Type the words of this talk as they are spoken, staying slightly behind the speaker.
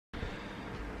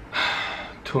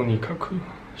とにかく思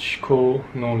考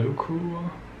能力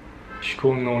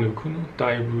の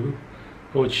だいぶ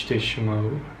落ちてしま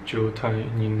う状態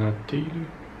になっている。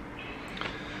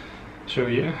So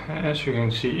yeah, as you can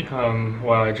see,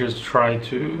 well, I just try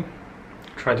to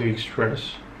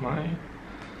express my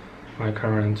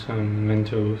current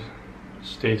mental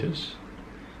status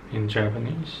in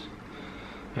Japanese,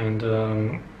 and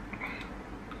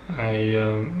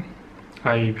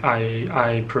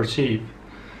I perceive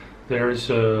there is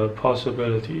a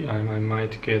possibility I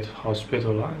might get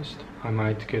hospitalized. I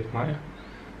might get my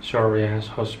sorry ass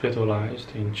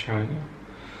hospitalized in China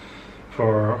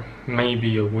for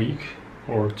maybe a week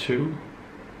or two.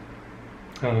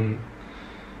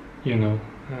 You know,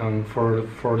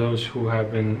 for those who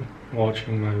have been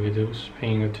watching my videos,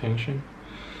 paying attention,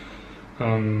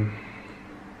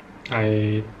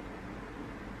 I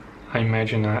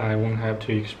imagine I won't have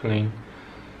to explain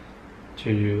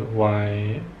to you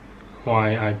why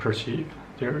I perceive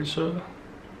there's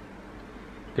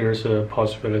a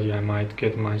possibility I might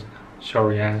get my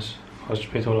sorry ass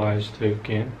hospitalized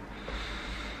again.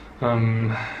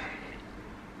 And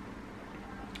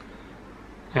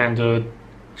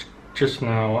just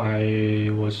now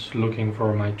I was looking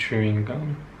for my chewing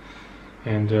gum,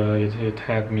 and it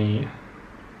had me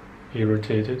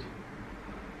irritated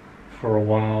for a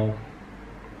while,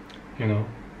 you know,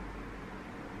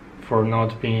 for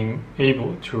not being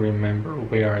able to remember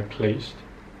where I placed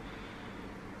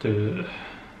the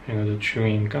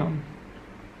chewing gum,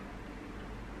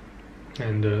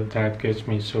 and that gets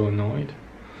me so annoyed,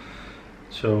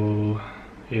 so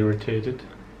irritated,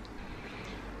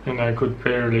 and I could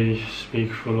barely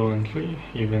speak fluently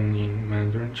even in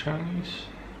Mandarin Chinese,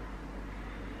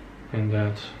 and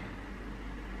that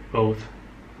both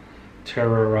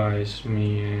terrorizes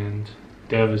me and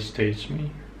devastates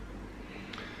me.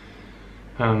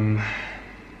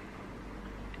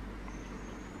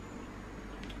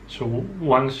 So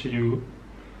once you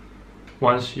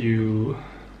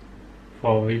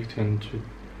fall victim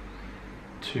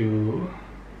to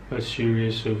a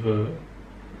series of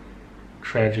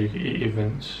tragic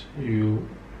events, you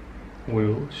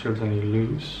will certainly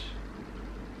lose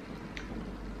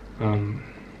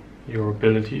your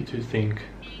ability to think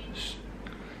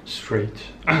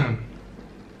straight,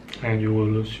 and you will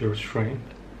lose your strength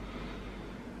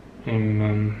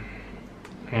and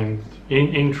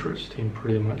interest in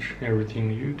pretty much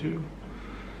everything you do.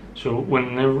 So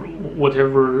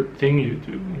whatever thing you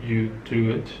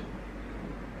do it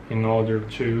in order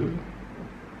to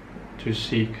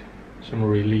seek some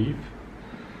relief,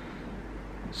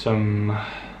 some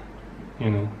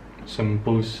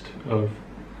boost of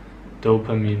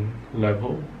dopamine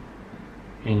level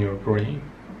in your brain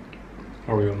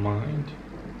or your mind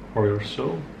or your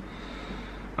soul.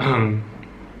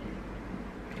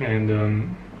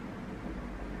 And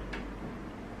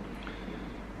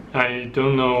I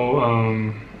don't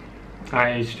know,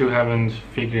 I still haven't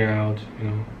figured out,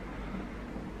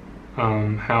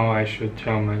 how I should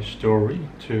tell my story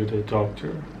to the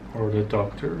doctor or the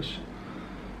doctors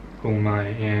whom I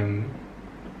am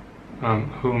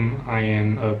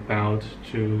about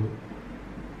to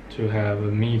have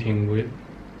a meeting with,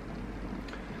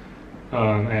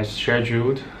 as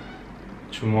scheduled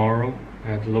tomorrow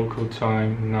at local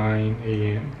time 9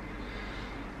 a.m.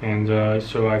 and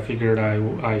so I figured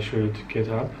I should get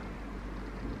up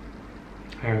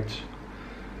at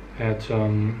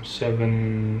 7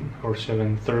 or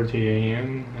 7:30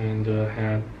 a.m. and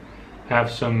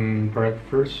have some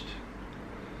breakfast,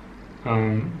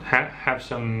 have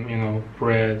some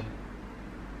bread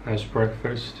as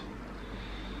breakfast,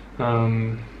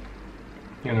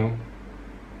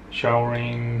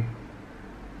 showering,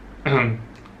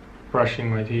 brushing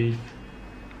my teeth,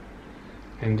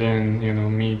 and then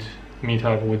meet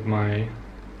up with one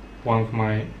of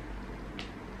my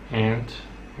aunt,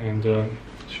 and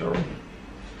sorry,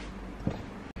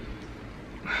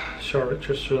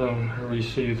 just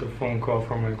received a phone call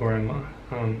from my grandma,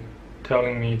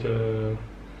 telling me the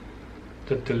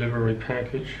delivery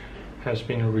package has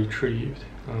been retrieved,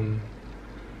 and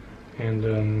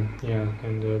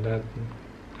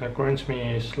that grants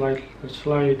me a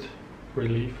slight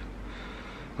relief,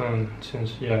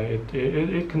 since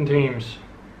it contains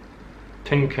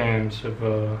 10 cans of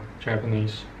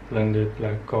Japanese blended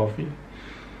black coffee,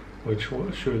 which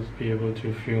should be able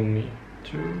to fuel me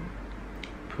to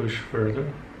push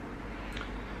further.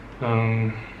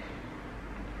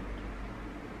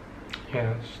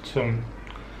 So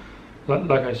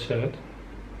like I said,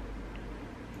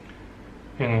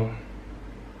 a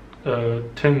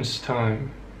tense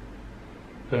time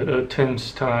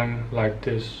like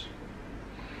this,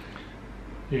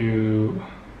 you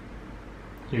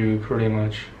you pretty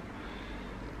much,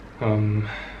 you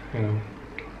know,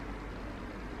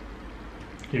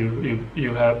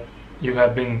 you have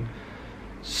been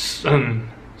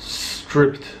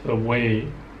stripped away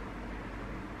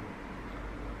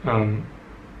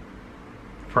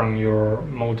from your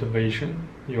motivation,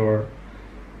 your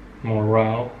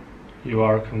morale. You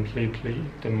are completely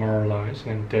demoralized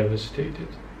and devastated.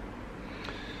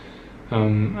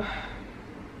 I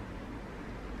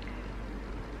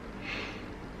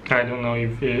don't know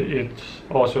if it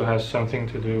also has something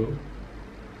to do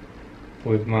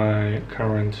with my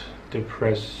current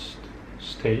depressed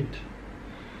state.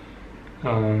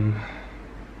 But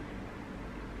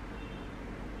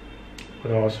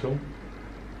also,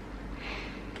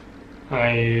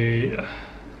 in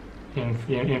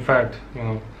fact, you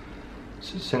know,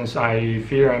 since I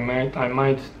fear I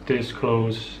might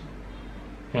disclose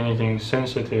anything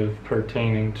sensitive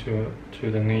pertaining to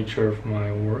the nature of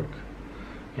my work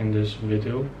in this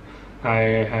video,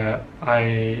 I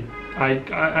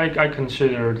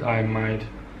considered I might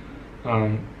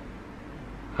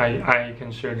I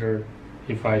considered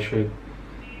if I should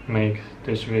make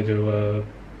this video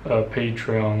a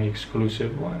Patreon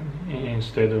exclusive one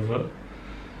instead of a,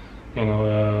 you know,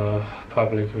 a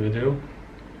public video,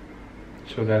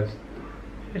 so that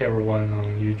everyone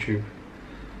on YouTube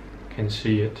can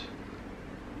see it.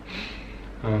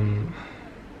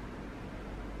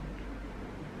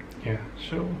 Yeah,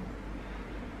 so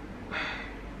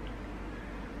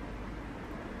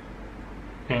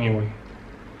anyway,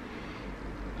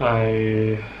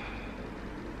 I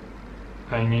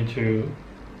need to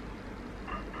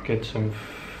get some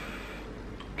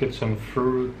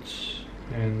fruits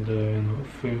and you know,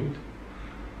 food.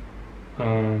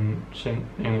 Since,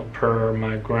 you know, per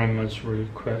my grandma's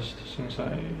request, since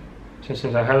I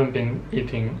haven't been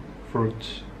eating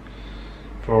fruits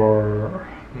for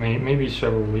maybe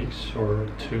several weeks or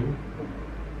 2.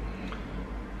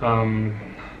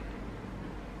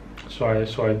 So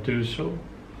I do so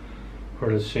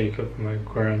for the sake of my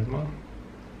grandma,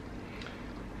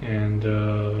 and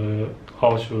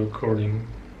also according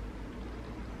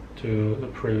to the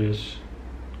previous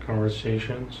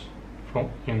conversations,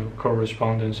 you know,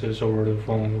 correspondences over the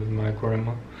phone with my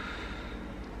grandma.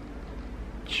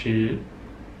 She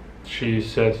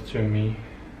said to me,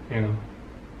 you know,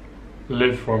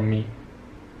 live for me,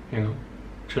 you know,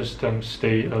 just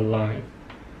stay alive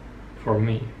for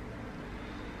me.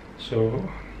 So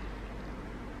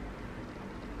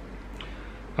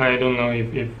I don't know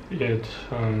if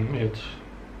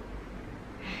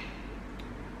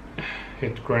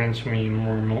it grants me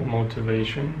more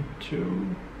motivation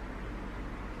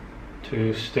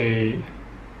to stay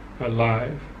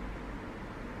alive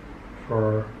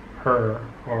for her,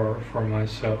 or for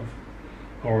myself,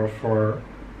 or for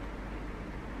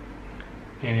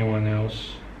anyone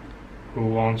else who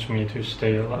wants me to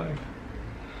stay alive.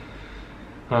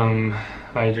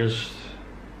 I just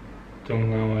don't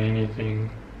know anything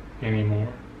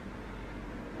anymore,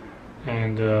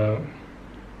 and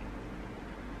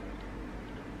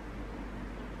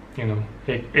you know,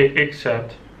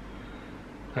 except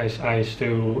I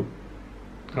still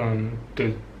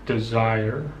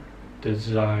desire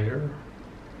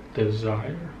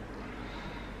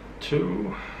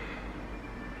to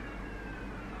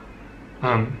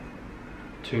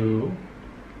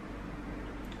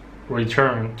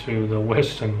return to the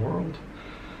Western world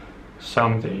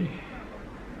someday,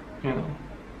 you know,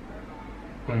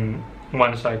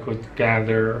 once I could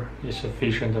gather a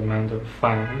sufficient amount of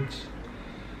funds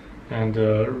and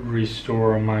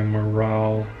restore my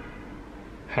morale,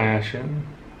 passion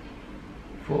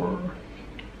for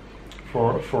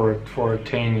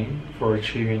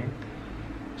achieving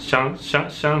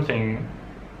something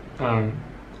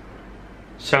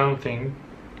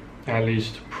at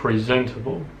least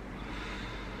presentable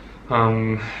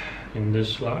in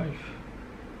this life,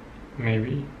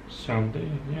 maybe someday.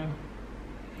 Yeah,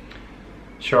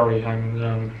 sorry,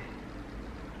 I'm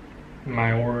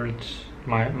my words,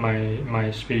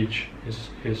 my speech is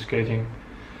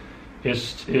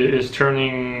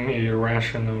turning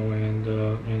irrational and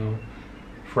you know,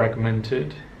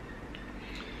 fragmented.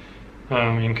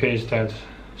 In case that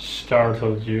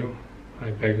startled you,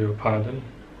 I beg your pardon,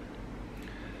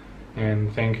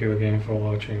 and thank you again for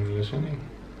watching and listening.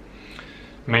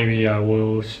 Maybe I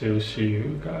will still see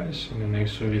you guys in the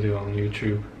next video on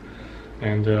YouTube,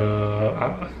 and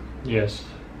yes,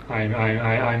 I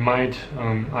might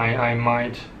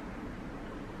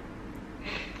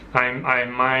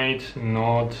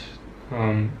not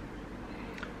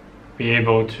be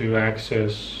able to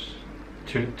access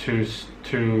to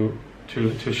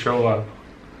show up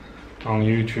on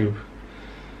YouTube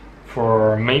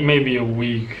for maybe a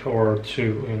week or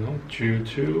two, you know, due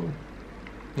to,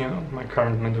 you know, my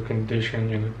current mental condition,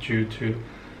 you know, due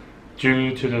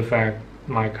to the fact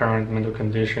my current mental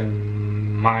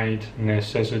condition might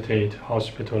necessitate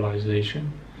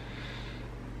hospitalization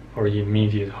or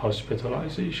immediate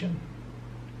hospitalization.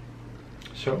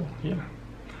 So yeah,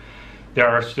 there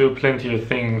are still plenty of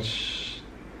things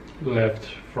left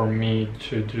for me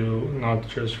to do, not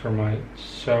just for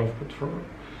myself, but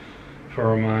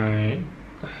for my, you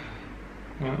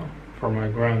know, for my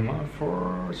grandma,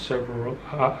 for several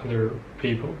other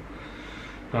people,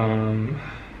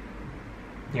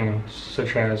 you know,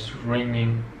 such as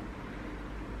raining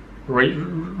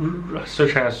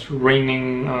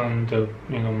on the,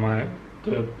 you know,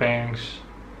 the banks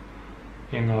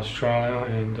in Australia,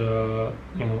 and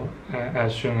you know,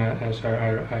 as soon as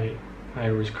I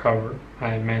recover,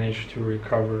 I managed to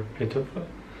recover a bit of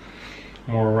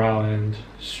morale and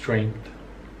strength.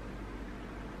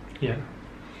 Yeah.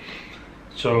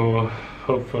 So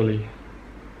hopefully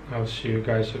I'll see you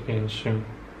guys again soon.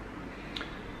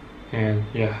 And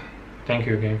yeah, thank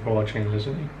you again for watching and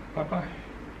listening. Bye bye.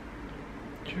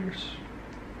 Cheers.